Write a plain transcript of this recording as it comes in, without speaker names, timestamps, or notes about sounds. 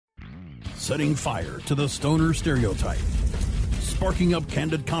setting fire to the stoner stereotype, sparking up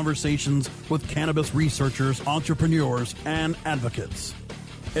candid conversations with cannabis researchers, entrepreneurs, and advocates.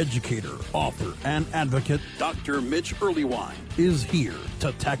 Educator, author, and advocate Dr. Mitch Earleywine is here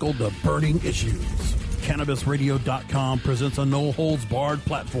to tackle the burning issues. CannabisRadio.com presents a no-holds-barred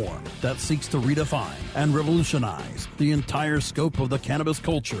platform that seeks to redefine and revolutionize the entire scope of the cannabis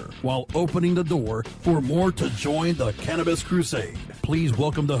culture while opening the door for more to join the cannabis crusade. Please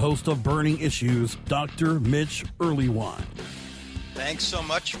welcome the host of Burning Issues, Dr. Mitch Earleywine. Thanks so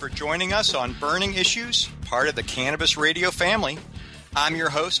much for joining us on Burning Issues, part of the Cannabis Radio family. I'm your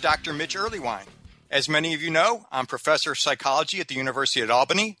host, Dr. Mitch Earleywine. As many of you know, I'm professor of psychology at the University of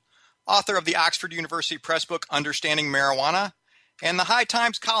Albany, author of the Oxford University Press book, Understanding Marijuana, and the High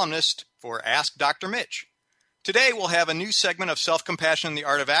Times columnist for Ask Dr. Mitch. Today, we'll have a new segment of Self-Compassion and the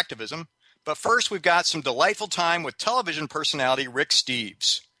Art of Activism, but first, we've got some delightful time with television personality Rick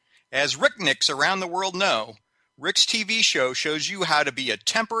Steves. As Ricknicks around the world know, Rick's TV show shows you how to be a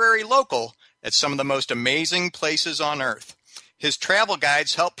temporary local at some of the most amazing places on earth. His travel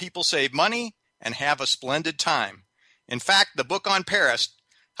guides help people save money and have a splendid time. In fact, the book on Paris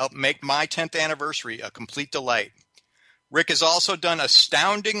helped make my 10th anniversary a complete delight. Rick has also done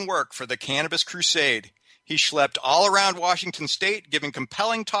astounding work for the Cannabis Crusade. He schlepped all around Washington State, giving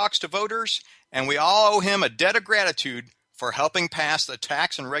compelling talks to voters, and we all owe him a debt of gratitude for helping pass the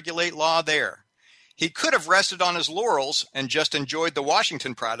tax and regulate law there. He could have rested on his laurels and just enjoyed the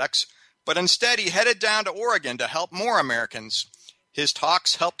Washington products, but instead he headed down to Oregon to help more Americans. His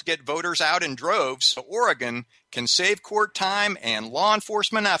talks helped get voters out in droves so Oregon can save court time and law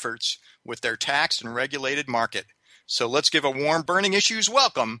enforcement efforts with their taxed and regulated market. So let's give a warm Burning Issues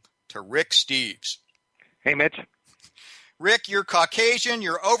welcome to Rick Steves. Hey, Mitch. Rick, you're Caucasian,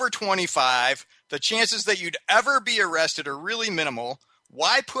 you're over 25. The chances that you'd ever be arrested are really minimal.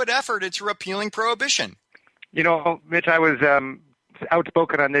 Why put effort into repealing prohibition? You know, Mitch, I was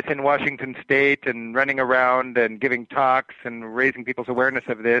outspoken on this in Washington State and running around and giving talks and raising people's awareness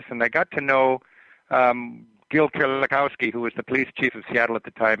of this. And I got to know Gil Kerlikowske, who was the police chief of Seattle at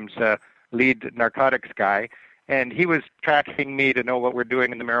the time's lead narcotics guy. And he was tracking me to know what we're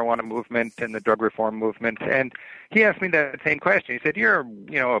doing in the marijuana movement and the drug reform movement. And he asked me that same question. He said, you're,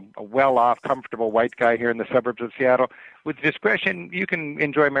 a well-off, comfortable white guy here in the suburbs of Seattle. With discretion, you can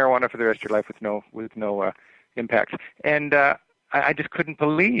enjoy marijuana for the rest of your life with no impacts. And I just couldn't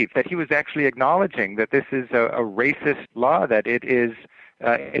believe that he was actually acknowledging that this is a racist law, that it is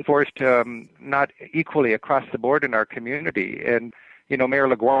enforced not equally across the board in our community. And Mayor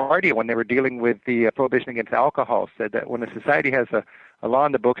LaGuardia, when they were dealing with the prohibition against alcohol, said that when a society has a law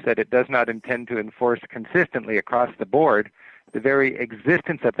in the books that it does not intend to enforce consistently across the board, the very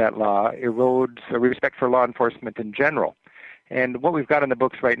existence of that law erodes respect for law enforcement in general. And what we've got in the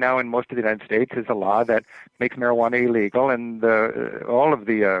books right now in most of the United States is a law that makes marijuana illegal, and all of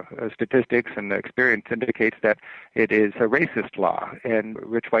the statistics and the experience indicates that it is a racist law, and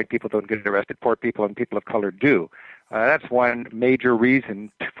rich white people don't get arrested, poor people and people of color do. That's one major reason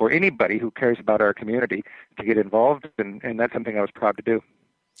for anybody who cares about our community to get involved, and that's something I was proud to do.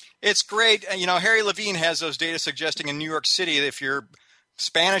 It's great. Harry Levine has those data suggesting in New York City that if your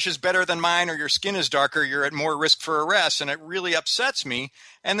Spanish is better than mine or your skin is darker, you're at more risk for arrest, and it really upsets me.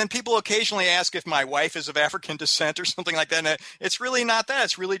 And then people occasionally ask if my wife is of African descent or something like that, and it's really not that.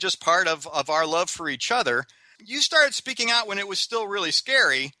 It's really just part of our love for each other. You started speaking out when it was still really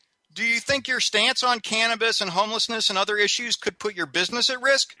scary. Do you think your stance on cannabis and homelessness and other issues could put your business at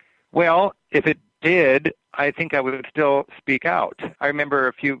risk? Well, if it did, I think I would still speak out. I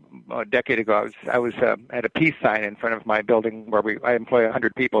remember a decade ago, I was at a peace sign in front of my building where I employ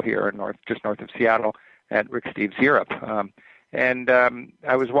 100 people here just north of Seattle at Rick Steves Europe. And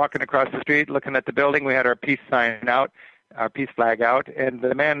I was walking across the street looking at the building. We had our peace sign out, our peace flag out, and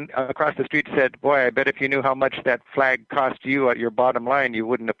the man across the street said, "Boy, I bet if you knew how much that flag cost you at your bottom line, you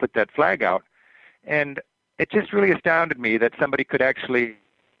wouldn't have put that flag out." And it just really astounded me that somebody could actually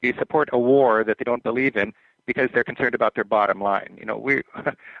support a war that they don't believe in because they're concerned about their bottom line. We're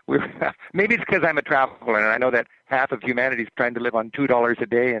maybe it's because I'm a traveler, and I know that half of humanity is trying to live on $2 a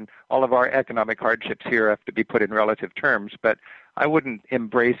day, and all of our economic hardships here have to be put in relative terms. But I wouldn't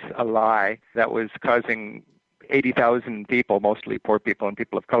embrace a lie that was causing 80,000 people, mostly poor people and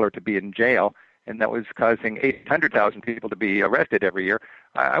people of color, to be in jail, and that was causing 800,000 people to be arrested every year.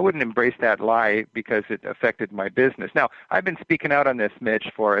 I wouldn't embrace that lie because it affected my business. Now, I've been speaking out on this, Mitch,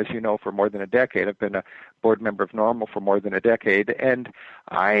 as you know, for more than a decade. I've been a board member of NORML for more than a decade, and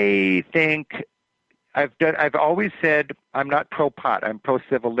I think I've always said I'm not pro-pot. I'm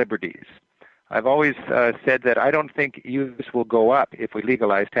pro-civil liberties. I've always said that I don't think use will go up if we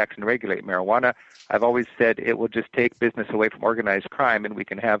legalize, tax, and regulate marijuana. I've always said it will just take business away from organized crime, and we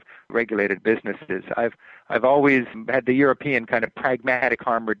can have regulated businesses. I've always had the European kind of pragmatic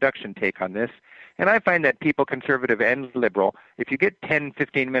harm reduction take on this, and I find that people, conservative and liberal, if you get 10,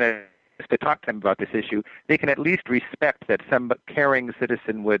 15 minutes to talk to them about this issue, they can at least respect that some caring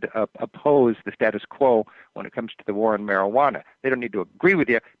citizen would oppose the status quo when it comes to the war on marijuana. They don't need to agree with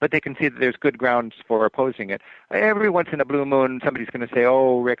you, but they can see that there's good grounds for opposing it. Every once in a blue moon, somebody's going to say,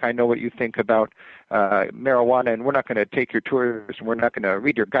 oh, Rick, I know what you think about marijuana, and we're not going to take your tours, and we're not going to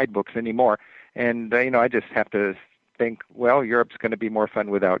read your guidebooks anymore. And, I just have to think, well, Europe's going to be more fun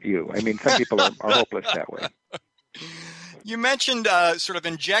without you. I mean, some people are hopeless that way. You mentioned sort of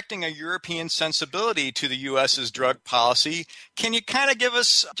injecting a European sensibility to the U.S.'s drug policy. Can you kind of give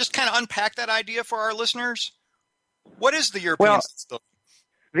us, just kind of unpack that idea for our listeners? What is the European sensibility?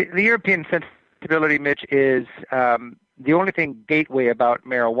 The European sensibility, Mitch, is the only thing gateway about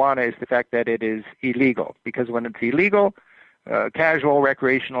marijuana is the fact that it is illegal. Because when it's illegal, casual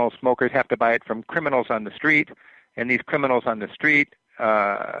recreational smokers have to buy it from criminals on the street, and these criminals on the street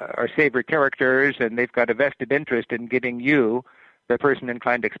are savory characters, and they've got a vested interest in getting you, the person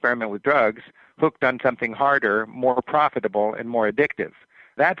inclined to experiment with drugs, hooked on something harder, more profitable, and more addictive.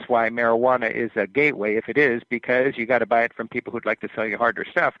 That's why marijuana is a gateway, if it is, because you got to buy it from people who'd like to sell you harder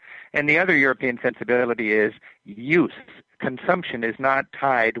stuff. And the other European sensibility is use. Consumption is not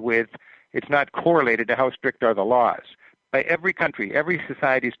tied with, it's not correlated to how strict are the laws. By every country, every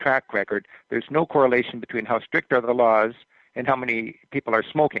society's track record, there's no correlation between how strict are the laws and how many people are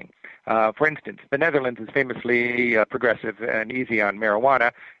smoking. For instance, the Netherlands is famously progressive and easy on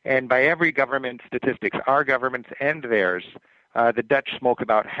marijuana, and by every government statistics, our government's and theirs, the Dutch smoke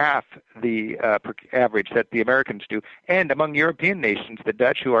about half the average that the Americans do. And among European nations, the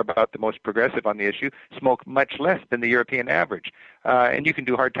Dutch, who are about the most progressive on the issue, smoke much less than the European average. And you can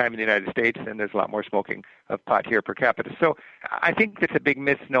do hard time in the United States, and there's a lot more smoking of pot here per capita. So I think it's a big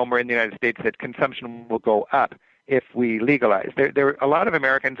misnomer in the United States that consumption will go up if we legalize. A lot of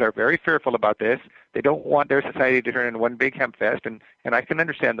Americans are very fearful about this. They don't want their society to turn into one big hemp fest, and I can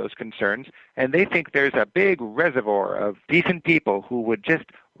understand those concerns. And they think there's a big reservoir of decent people who would just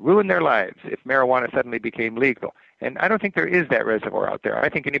ruin their lives if marijuana suddenly became legal. And I don't think there is that reservoir out there. I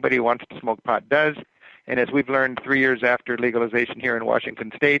think anybody who wants to smoke pot does. And as we've learned 3 years after legalization here in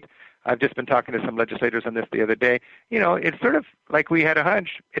Washington State, I've just been talking to some legislators on this the other day. It's sort of like we had a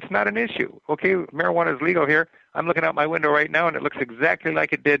hunch. It's not an issue. Okay, marijuana is legal here. I'm looking out my window right now, and it looks exactly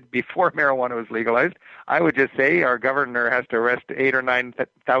like it did before marijuana was legalized. I would just say our governor has to arrest 8,000 or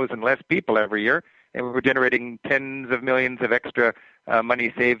 9,000 less people every year, and we're generating tens of millions of extra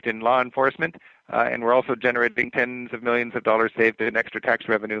money saved in law enforcement, and we're also generating tens of millions of dollars saved in extra tax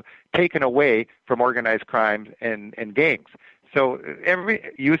revenue taken away from organized crime and gangs. So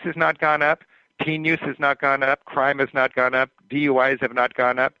use has not gone up, teen use has not gone up, crime has not gone up, DUIs have not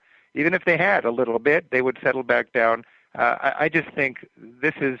gone up. Even if they had a little bit, they would settle back down. I just think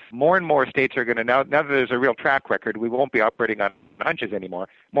this is more and more states are going to, now that there's a real track record, we won't be operating on hunches anymore.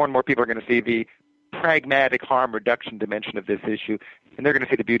 More and more people are going to see the pragmatic harm reduction dimension of this issue, and they're going to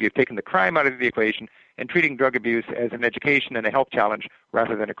see the beauty of taking the crime out of the equation and treating drug abuse as an education and a health challenge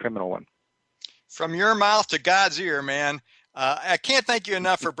rather than a criminal one. From your mouth to God's ear, man. I can't thank you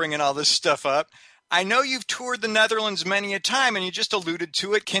enough for bringing all this stuff up. I know you've toured the Netherlands many a time, and you just alluded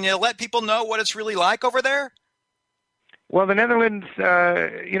to it. Can you let people know what it's really like over there? Well, the Netherlands,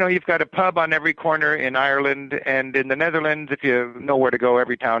 you've got a pub on every corner in Ireland, and in the Netherlands, if you know where to go,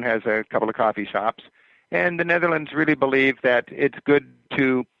 every town has a couple of coffee shops. And the Netherlands really believe that it's good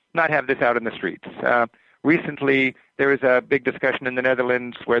to not have this out in the streets. Recently, there was a big discussion in the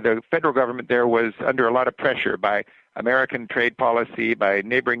Netherlands where the federal government there was under a lot of pressure by American trade policy, by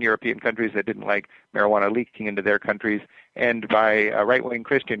neighboring European countries that didn't like marijuana leaking into their countries, and by right-wing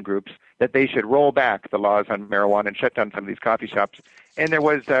Christian groups that they should roll back the laws on marijuana and shut down some of these coffee shops. And there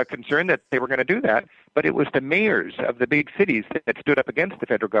was concern that they were going to do that, but it was the mayors of the big cities that stood up against the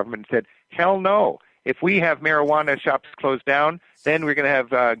federal government and said, hell no. If we have marijuana shops closed down, then we're going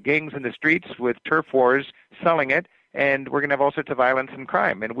to have gangs in the streets with turf wars selling it, and we're going to have all sorts of violence and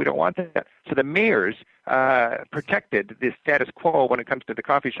crime, and we don't want that. So the mayors protected the status quo when it comes to the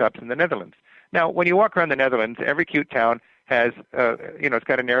coffee shops in the Netherlands. Now, when you walk around the Netherlands, every cute town has, it's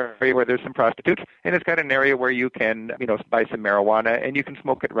got an area where there's some prostitutes, and it's got an area where you can, buy some marijuana, and you can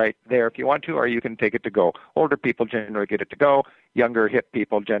smoke it right there if you want to, or you can take it to go. Older people generally get it to go. Younger, hip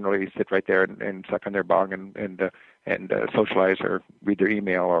people generally sit right there and suck on their bong and socialize or read their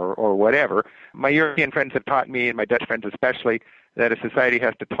email or whatever. My European friends have taught me, and my Dutch friends especially, that a society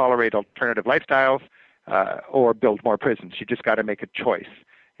has to tolerate alternative lifestyles or build more prisons. You just got to make a choice.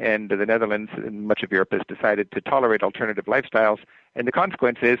 And the Netherlands and much of Europe has decided to tolerate alternative lifestyles. And the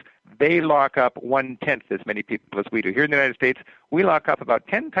consequence is they lock up 1/10 as many people as we do. Here in the United States, we lock up about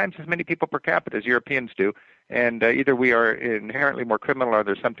 10 times as many people per capita as Europeans do. And either we are inherently more criminal or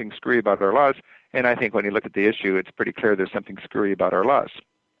there's something screwy about our laws. And I think when you look at the issue, it's pretty clear there's something screwy about our laws.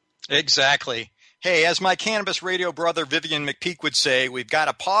 Exactly. Hey, as my cannabis radio brother Vivian McPeak would say, we've got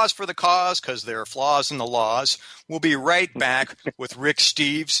to pause for the cause because there are flaws in the laws. We'll be right back with Rick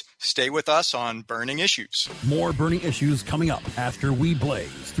Steves. Stay with us on Burning Issues. More Burning Issues coming up after we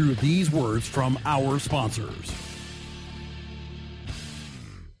blaze through these words from our sponsors.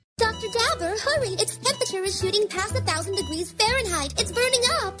 Dr. Dabber, hurry! Its temperature is shooting past 1,000 degrees Fahrenheit. It's burning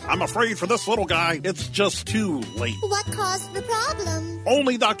up. I'm afraid for this little guy, it's just too late. What caused the problem?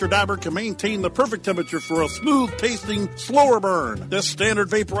 Only Dr. Dabber can maintain the perfect temperature for a smooth-tasting, slower burn. This standard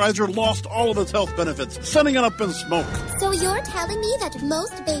vaporizer lost all of its health benefits, sending it up in smoke. So you're telling me that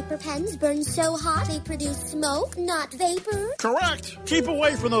most vapor pens burn so hot they produce smoke, not vapor? Correct. Keep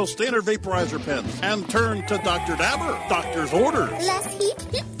away from those standard vaporizer pens and turn to Dr. Dabber. Doctor's orders. Less heat,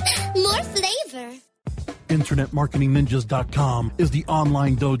 more flavor. InternetMarketingNinjas.com is the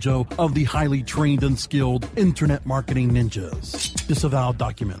online dojo of the highly trained and skilled Internet Marketing Ninjas. Disavowed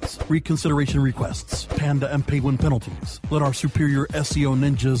documents, reconsideration requests, panda and penguin penalties. Let our superior SEO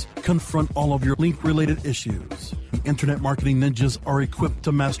ninjas confront all of your link-related issues. The Internet Marketing Ninjas are equipped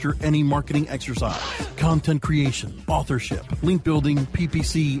to master any marketing exercise, content creation, authorship, link building,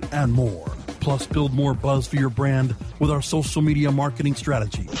 PPC, and more. Plus, build more buzz for your brand with our social media marketing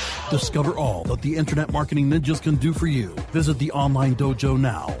strategy. Discover all that the Internet Marketing Ninjas can do for you. Visit the online dojo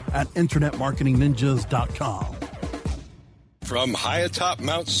now at InternetMarketingNinjas.com. From high atop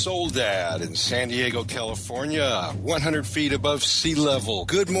Mount Soledad in San Diego, California, 100 feet above sea level.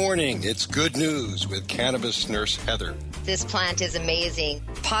 Good morning. It's Good News with Cannabis Nurse Heather. This plant is amazing.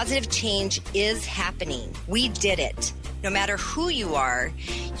 Positive change is happening. We did it. No matter who you are,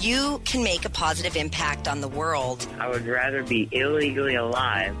 you can make a positive impact on the world. I would rather be illegally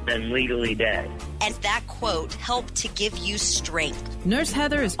alive than legally dead. And that quote helped to give you strength. Nurse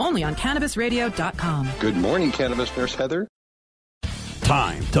Heather is only on CannabisRadio.com. Good morning, Cannabis Nurse Heather.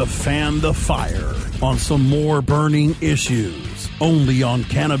 Time to fan the fire on some more burning issues, only on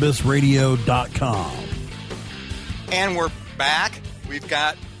CannabisRadio.com. And we're back. We've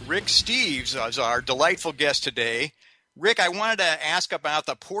got Rick Steves as our delightful guest today. Rick, I wanted to ask about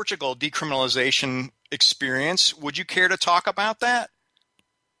the Portugal decriminalization experience. Would you care to talk about that?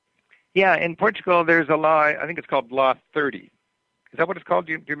 Yeah, in Portugal, there's a law, I think it's called Law 30. Is that what it's called?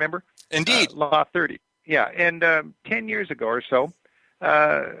 Do you remember? Indeed. Law 30. Yeah, and 10 years ago or so,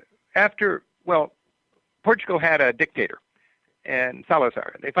 Portugal had a dictator, and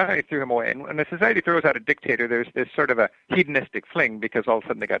Salazar. They finally threw him away. And when a society throws out a dictator, there's this sort of a hedonistic fling because all of a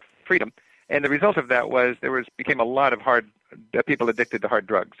sudden they got freedom. And the result of that was became a lot of people addicted to hard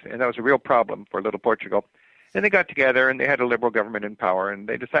drugs, and that was a real problem for little Portugal. And they got together, and they had a liberal government in power, and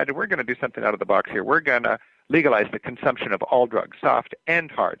they decided, we're going to do something out of the box here. We're going to legalize the consumption of all drugs, soft and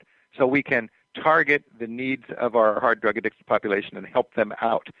hard, so we can target the needs of our hard drug-addicted population and help them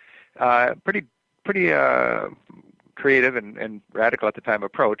out. Pretty creative and radical at the time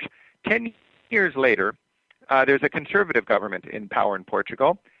approach. 10 years later, there's a conservative government in power in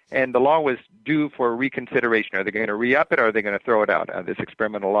Portugal, and the law was due for reconsideration. Are they going to re-up it, or are they going to throw it out, this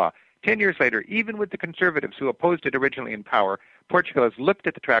experimental law? 10 years later, even with the conservatives who opposed it originally in power, Portugal has looked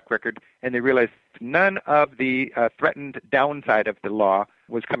at the track record, and they realized none of the threatened downside of the law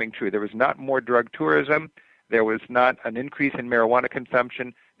was coming true. There was not more drug tourism. There was not an increase in marijuana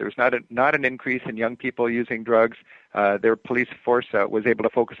consumption. There was not an increase in young people using drugs. Their police force was able to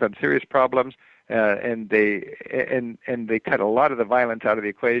focus on serious problems. And they cut a lot of the violence out of the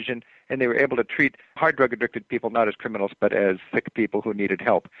equation, and they were able to treat hard drug-addicted people not as criminals but as sick people who needed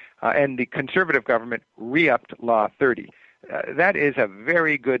help. And the conservative government re-upped Law 30. That is a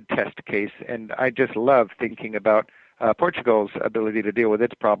very good test case, and I just love thinking about Portugal's ability to deal with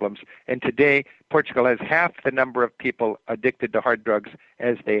its problems. And today, Portugal has half the number of people addicted to hard drugs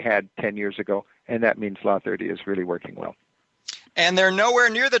as they had 10 years ago, and that means Law 30 is really working well. And they're nowhere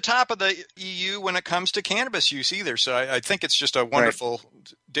near the top of the EU when it comes to cannabis use either. So I think it's just a wonderful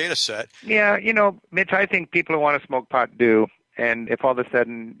data set. Yeah, Mitch, I think people who want to smoke pot do. And if all of a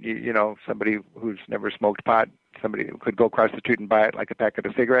sudden, somebody who's never smoked pot, somebody who could go across the street and buy it like a packet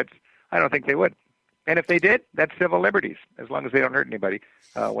of cigarettes, I don't think they would. And if they did, that's civil liberties, as long as they don't hurt anybody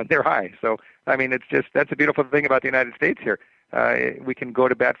when they're high. So, I mean, that's a beautiful thing about the United States here. We can go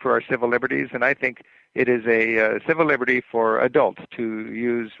to bat for our civil liberties, and I think it is a civil liberty for adults to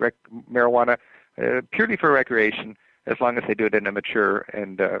use marijuana purely for recreation, as long as they do it in a mature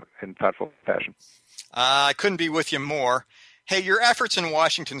and thoughtful fashion. I couldn't be with you more. Hey, your efforts in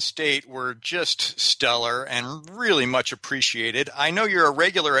Washington State were just stellar and really much appreciated. I know you're a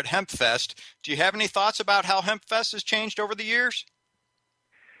regular at HempFest. Do you have any thoughts about how HempFest has changed over the years?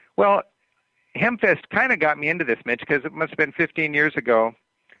 Well, HempFest kind of got me into this, Mitch, because it must have been 15 years ago.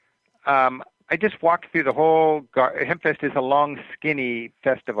 I just walked through the whole HempFest is a long, skinny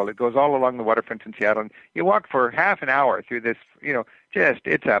festival. It goes all along the waterfront in Seattle. And you walk for half an hour through this,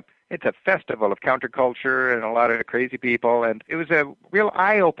 it's a festival of counterculture and a lot of crazy people. And it was a real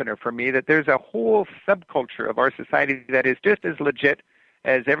eye-opener for me that there's a whole subculture of our society that is just as legit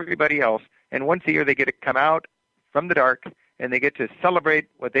as everybody else. And once a year they get to come out from the dark and they get to celebrate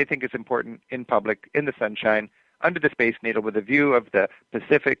what they think is important in public, in the sunshine, under the Space Needle with a view of the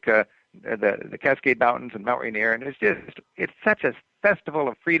Pacific, the Cascade Mountains and Mount Rainier. And it's such a festival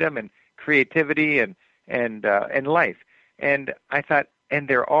of freedom and creativity and life. And I thought, and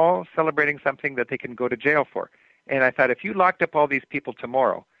they're all celebrating something that they can go to jail for. And I thought, if you locked up all these people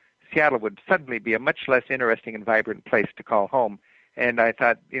tomorrow, Seattle would suddenly be a much less interesting and vibrant place to call home. And I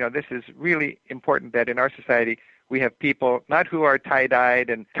thought, this is really important that in our society we have people not who are tie-dyed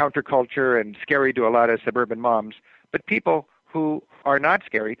and counterculture and scary to a lot of suburban moms, but people who are not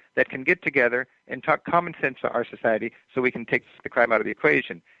scary, that can get together and talk common sense to our society so we can take the crime out of the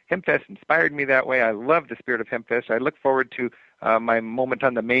equation. HempFest inspired me that way. I love the spirit of HempFest. I look forward to my moment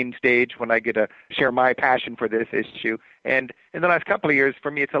on the main stage when I get to share my passion for this issue. And in the last couple of years,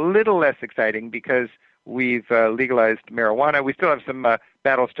 for me, it's a little less exciting because we've legalized marijuana. We still have some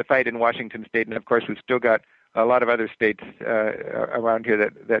battles to fight in Washington State, and of course, we've still got a lot of other states around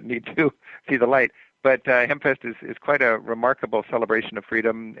here that need to see the light. But HempFest is quite a remarkable celebration of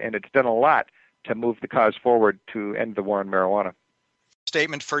freedom, and it's done a lot to move the cause forward to end the war on marijuana.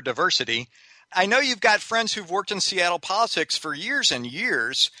 Statement for diversity. I know you've got friends who've worked in Seattle politics for years and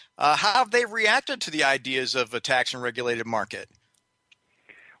years. How have they reacted to the ideas of a tax and regulated market?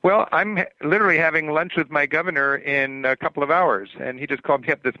 Well, I'm literally having lunch with my governor in a couple of hours, and he just called me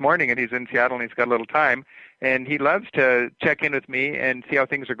up this morning, and he's in Seattle, and he's got a little time, and he loves to check in with me and see how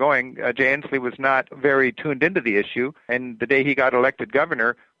things are going. Jay Inslee was not very tuned into the issue, and the day he got elected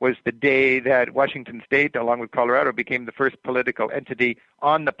governor was the day that Washington State, along with Colorado, became the first political entity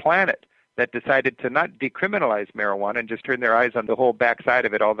on the planet that decided to not decriminalize marijuana and just turn their eyes on the whole backside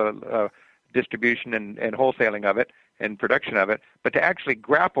of it, all the distribution and wholesaling of it and production of it, but to actually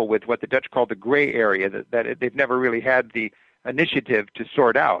grapple with what the Dutch call the gray area that they've never really had the initiative to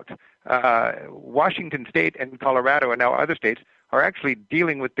sort out. Washington State and Colorado and now other states are actually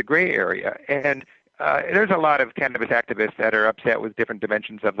dealing with the gray area. And there's a lot of cannabis activists that are upset with different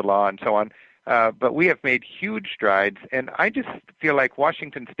dimensions of the law and so on. But we have made huge strides. And I just feel like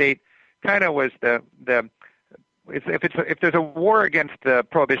Washington State kind of was if there's a war against the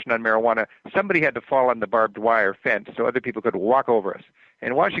prohibition on marijuana, somebody had to fall on the barbed wire fence so other people could walk over us.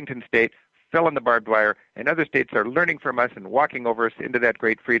 And Washington State fell on the barbed wire, and other states are learning from us and walking over us into that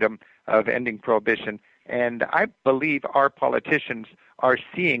great freedom of ending prohibition. And I believe our politicians are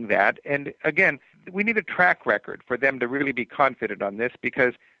seeing that. And again, we need a track record for them to really be confident on this,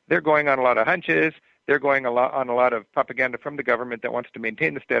 because they're going on a lot of hunches. They're going on a lot of propaganda from the government that wants to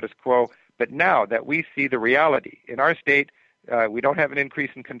maintain the status quo. But now that we see the reality in our state, we don't have an increase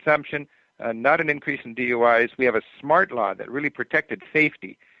in consumption, not an increase in DUIs. We have a smart law that really protected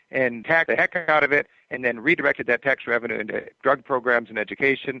safety and taxed the heck out of it, and then redirected that tax revenue into drug programs and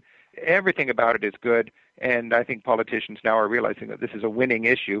education. Everything about it is good, and I think politicians now are realizing that this is a winning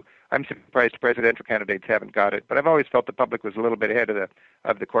issue. I'm surprised presidential candidates haven't got it, but I've always felt the public was a little bit ahead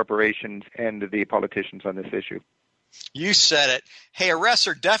of the corporations and the politicians on this issue. You said it. Hey, arrests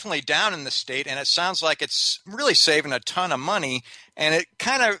are definitely down in the state, and it sounds like it's really saving a ton of money. And it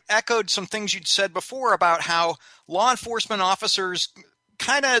kind of echoed some things you'd said before about how law enforcement officers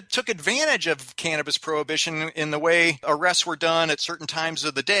kind of took advantage of cannabis prohibition in the way arrests were done at certain times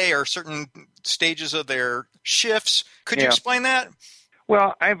of the day or certain stages of their shifts. Could you explain that?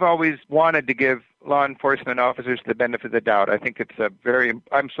 Well, I've always wanted to give law enforcement officers the benefit of the doubt. I think it's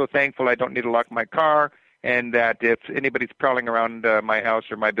I'm so thankful I don't need to lock my car, and that if anybody's prowling around my house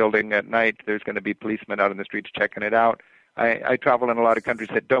or my building at night, there's going to be policemen out in the streets checking it out. I travel in a lot of countries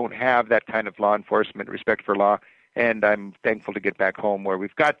that don't have that kind of law enforcement, respect for law, and I'm thankful to get back home where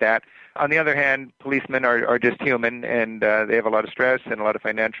we've got that. On the other hand, policemen are just human, and they have a lot of stress and a lot of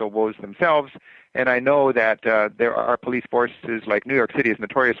financial woes themselves. And I know that there are police forces, like New York City is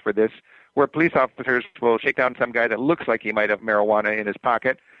notorious for this, where police officers will shake down some guy that looks like he might have marijuana in his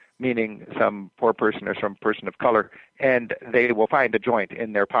pocket, meaning some poor person or some person of color, and they will find a joint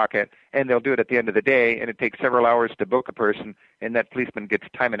in their pocket, and they'll do it at the end of the day, and it takes several hours to book a person, and that policeman gets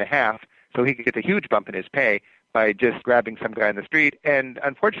time and a half, so he gets a huge bump in his pay by just grabbing some guy in the street. And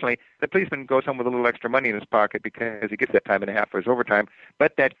unfortunately, the policeman goes home with a little extra money in his pocket because he gets that time and a half for his overtime,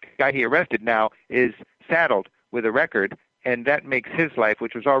 but that guy he arrested now is saddled with a record, and that makes his life,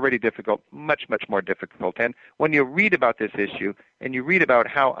 which was already difficult, much, much more difficult. And when you read about this issue and you read about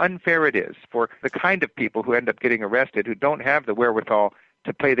how unfair it is for the kind of people who end up getting arrested who don't have the wherewithal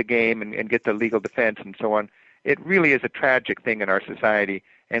to play the game and get the legal defense and so on, it really is a tragic thing in our society.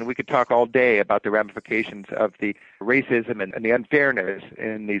 And we could talk all day about the ramifications of the racism and the unfairness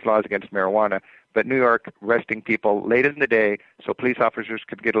in these laws against marijuana. But New York arresting people late in the day so police officers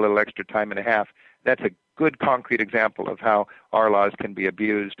could get a little extra time and a half, that's a good concrete example of how our laws can be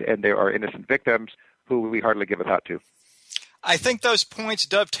abused, and there are innocent victims who we hardly give a thought to. I think those points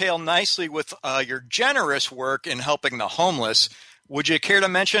dovetail nicely with your generous work in helping the homeless. Would you care to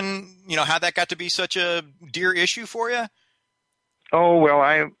mention, how that got to be such a dear issue for you? Oh, well,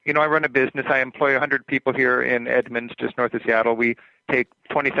 I run a business. I employ 100 people here in Edmonds, just north of Seattle. We take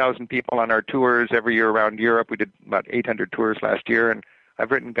 20,000 people on our tours every year around Europe. We did about 800 tours last year, and I've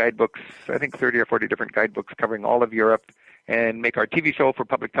written guidebooks, I think 30 or 40 different guidebooks covering all of Europe, and make our TV show for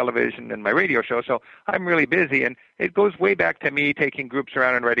public television and my radio show. So I'm really busy, and it goes way back to me taking groups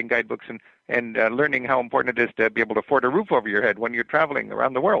around and writing guidebooks and learning how important it is to be able to afford a roof over your head when you're traveling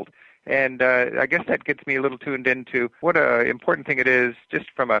around the world. And I guess that gets me a little tuned into what an important thing it is, just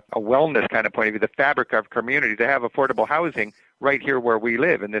from a wellness kind of point of view, the fabric of community, to have affordable housing right here where we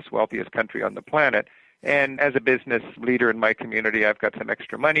live in this wealthiest country on the planet. And as a business leader in my community, I've got some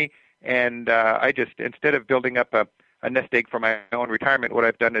extra money, and I just, instead of building up a nest egg for my own retirement, what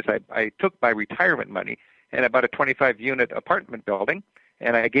I've done is I took my retirement money and I bought a 25-unit apartment building,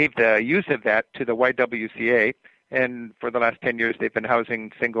 and I gave the use of that to the YWCA, and for the last 10 years they've been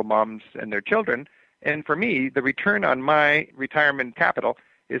housing single moms and their children. And for me, the return on my retirement capital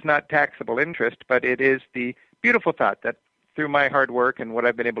is not taxable interest, but it is the beautiful thought that through my hard work and what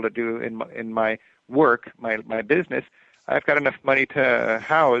I've been able to do in my work, my business, I've got enough money to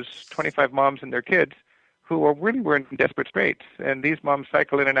house 25 moms and their kids who were in desperate straits. And these moms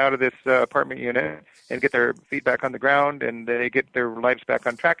cycle in and out of this apartment unit and get their feet back on the ground, and they get their lives back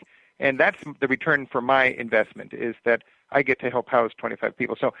on track. And that's the return for my investment, is that I get to help house 25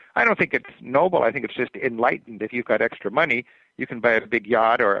 people. So I don't think it's noble. I think it's just enlightened. If you've got extra money, you can buy a big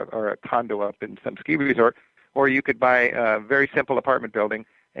yacht or a condo up in some ski resort, or you could buy a very simple apartment building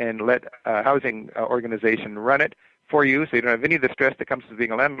and let a housing organization run it for you, so you don't have any of the stress that comes with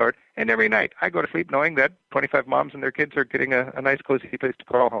being a landlord. And every night I go to sleep knowing that 25 moms and their kids are getting a nice, cozy place to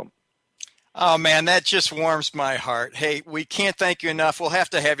call home. Oh, man, that just warms my heart. Hey, we can't thank you enough. We'll have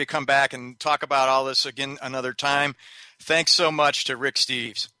to have you come back and talk about all this again another time. Thanks so much to Rick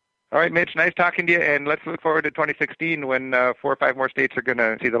Steves. All right, Mitch, nice talking to you, and let's look forward to 2016 when 4 or 5 more states are going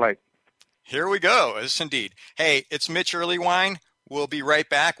to see the light. Here we go. Yes, indeed. Hey, it's Mitch Earleywine. We'll be right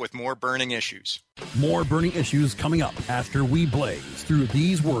back with more Burning Issues. More Burning Issues coming up after we blaze through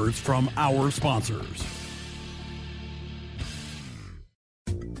these words from our sponsors.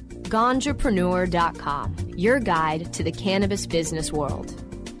 Ganjapreneur.com, your guide to the cannabis business world.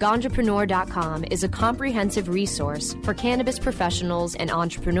 Ganjapreneur.com is a comprehensive resource for cannabis professionals and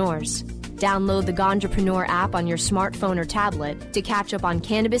entrepreneurs. Download the Ganjapreneur app on your smartphone or tablet to catch up on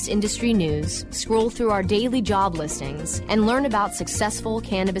cannabis industry news, scroll through our daily job listings, and learn about successful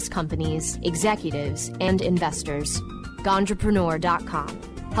cannabis companies, executives, and investors.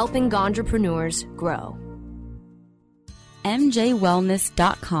 Ganjapreneur.com, helping Ganjapreneurs grow.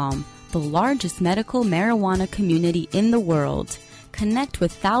 MJWellness.com, the largest medical marijuana community in the world. Connect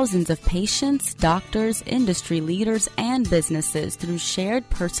with thousands of patients, doctors, industry leaders, and businesses through shared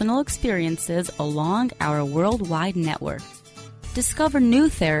personal experiences along our worldwide network. Discover new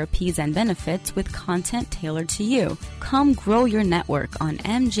therapies and benefits with content tailored to you. Come grow your network on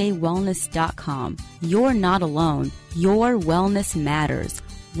MJWellness.com. You're not alone. Your wellness matters.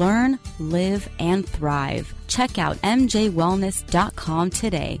 Learn, live, and thrive. Check out MJWellness.com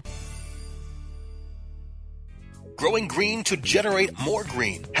today. growing green to generate more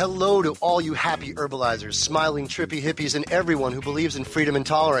green. Hello to all you happy herbalizers, smiling trippy hippies, and everyone who believes in freedom and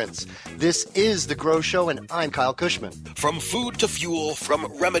tolerance. This is The Grow Show, and I'm Kyle Cushman. From food to fuel, from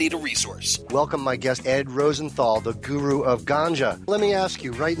remedy to resource. Welcome my guest, Ed Rosenthal, the guru of ganja. Let me ask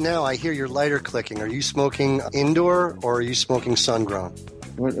you, right now I hear your lighter clicking. Are you smoking indoor or are you smoking sun-grown?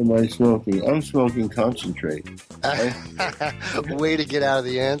 What am I smoking? I'm smoking concentrate. Way to get out of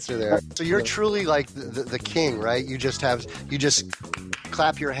the answer there. So you're truly like the king, right? You just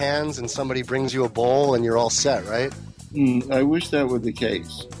clap your hands and somebody brings you a bowl and you're all set, right? I wish that were the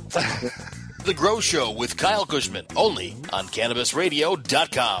case. The Grow Show with Kyle Cushman, only on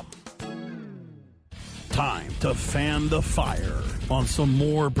CannabisRadio.com. Time to fan the fire on some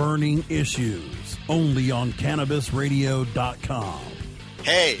more burning issues, only on CannabisRadio.com.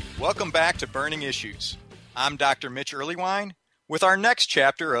 Hey, welcome back to Burning Issues. I'm Dr. Mitch Earleywine with our next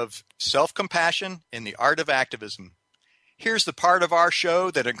chapter of Self-Compassion in the Art of Activism. Here's the part of our show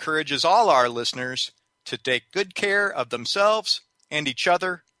that encourages all our listeners to take good care of themselves and each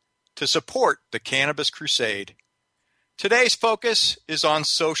other to support the cannabis crusade. Today's focus is on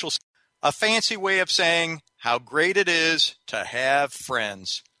social, a fancy way of saying how great it is to have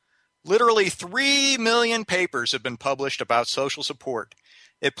friends. Literally 3 million papers have been published about social support.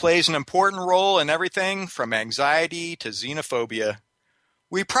 It plays an important role in everything from anxiety to xenophobia.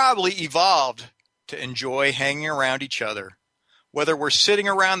 We probably evolved to enjoy hanging around each other. Whether we're sitting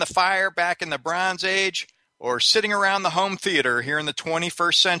around the fire back in the Bronze Age or sitting around the home theater here in the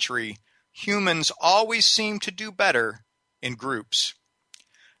 21st century, humans always seem to do better in groups.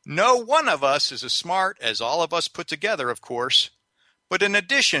 No one of us is as smart as all of us put together, of course, but in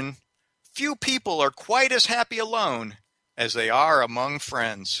addition, few people are quite as happy alone as they are among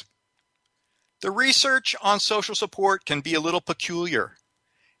friends. The research on social support can be a little peculiar.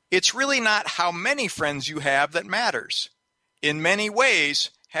 It's really not how many friends you have that matters. In many ways,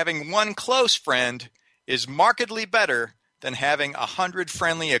 having one close friend is markedly better than having 100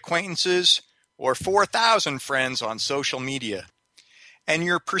 friendly acquaintances or 4,000 friends on social media. And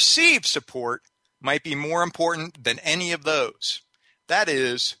your perceived support might be more important than any of those. That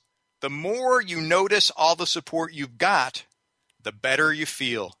is, the more you notice all the support you've got, the better you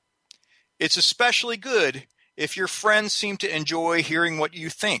feel. It's especially good if your friends seem to enjoy hearing what you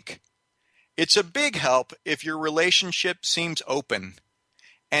think. It's a big help if your relationship seems open.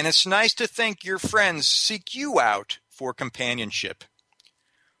 And it's nice to think your friends seek you out for companionship.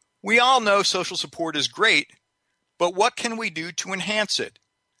 We all know social support is great, but what can we do to enhance it?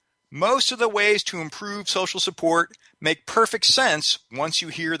 Most of the ways to improve social support make perfect sense once you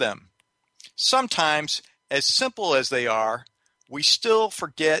hear them. Sometimes, as simple as they are, we still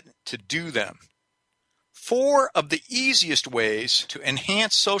forget to do them. 4 of the easiest ways to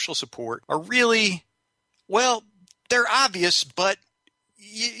enhance social support are really, well, they're obvious, but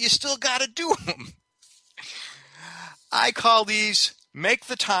you still got to do them. I call these make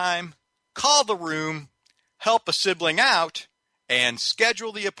the time, call the room, help a sibling out, and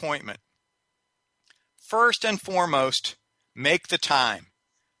schedule the appointment. First and foremost, make the time.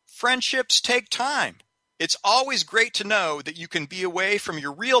 Friendships take time. It's always great to know that you can be away from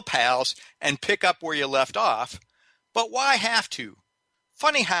your real pals and pick up where you left off, but why have to?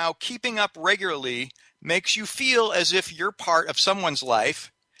 Funny how keeping up regularly makes you feel as if you're part of someone's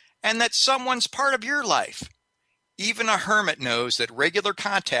life and that someone's part of your life. Even a hermit knows that regular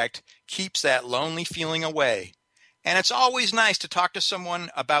contact keeps that lonely feeling away. And it's always nice to talk to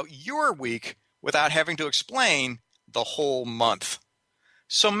someone about your week without having to explain the whole month.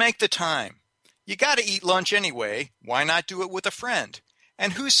 So make the time. You got to eat lunch anyway. Why not do it with a friend?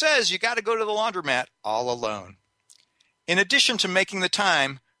 And who says you got to go to the laundromat all alone? In addition to making the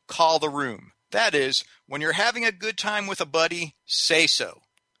time, call the room. That is, when you're having a good time with a buddy, say so.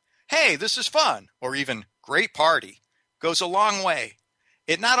 Hey, this is fun, or even great party, goes a long way.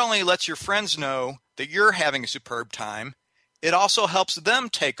 It not only lets your friends know that you're having a superb time, it also helps them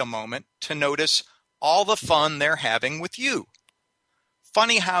take a moment to notice all the fun they're having with you.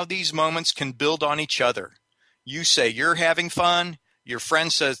 Funny how these moments can build on each other. You say you're having fun, your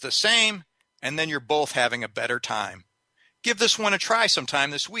friend says the same, and then you're both having a better time. Give this one a try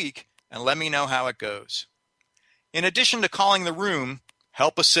sometime this week and let me know how it goes. In addition to calling the room,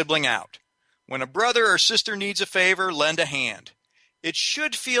 help a sibling out. When a brother or sister needs a favor, lend a hand. It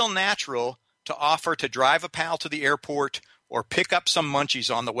should feel natural to offer to drive a pal to the airport or pick up some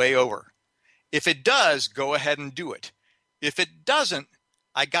munchies on the way over. If it does, go ahead and do it. If it doesn't,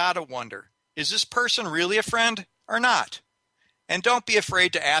 I gotta wonder, is this person really a friend or not? And don't be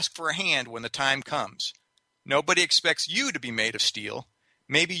afraid to ask for a hand when the time comes. Nobody expects you to be made of steel.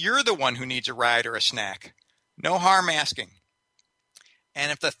 Maybe you're the one who needs a ride or a snack. No harm asking.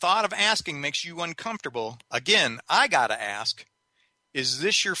 And if the thought of asking makes you uncomfortable, again, I gotta ask, is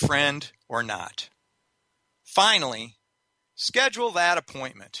this your friend or not? Finally, schedule that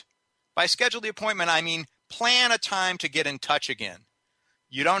appointment. By schedule the appointment, I mean plan a time to get in touch again.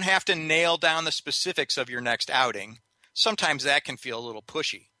 You don't have to nail down the specifics of your next outing. Sometimes that can feel a little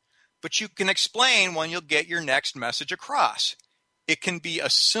pushy. But you can explain when you'll get your next message across. It can be a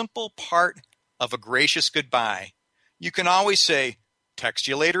simple part of a gracious goodbye. You can always say, text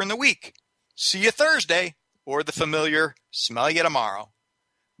you later in the week, see you Thursday, or the familiar, smell you tomorrow.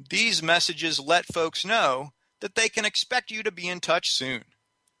 These messages let folks know that they can expect you to be in touch soon.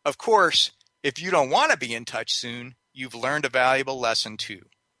 Of course, if you don't want to be in touch soon, you've learned a valuable lesson too.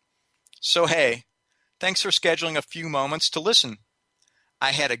 So hey, thanks for scheduling a few moments to listen.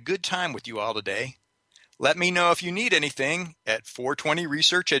 I had a good time with you all today. Let me know if you need anything at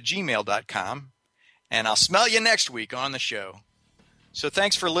 420research@gmail.com, and I'll smell you next week on the show. So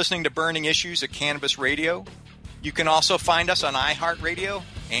thanks for listening to Burning Issues at Cannabis Radio. You can also find us on iHeartRadio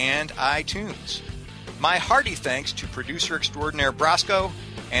and iTunes. My hearty thanks to producer extraordinaire Brosco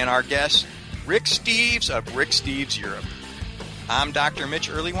and our guest, Rick Steves of Rick Steves Europe. I'm Dr. Mitch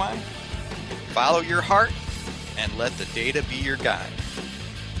Earleywine. Follow your heart and let the data be your guide.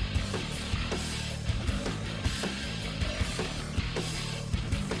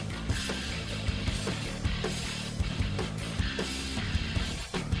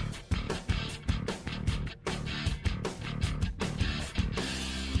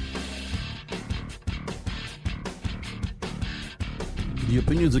 The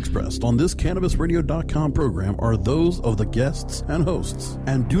opinions expressed on this CannabisRadio.com program are those of the guests and hosts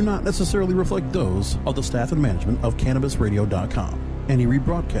and do not necessarily reflect those of the staff and management of CannabisRadio.com. Any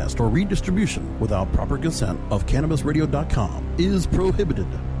rebroadcast or redistribution without proper consent of CannabisRadio.com is prohibited.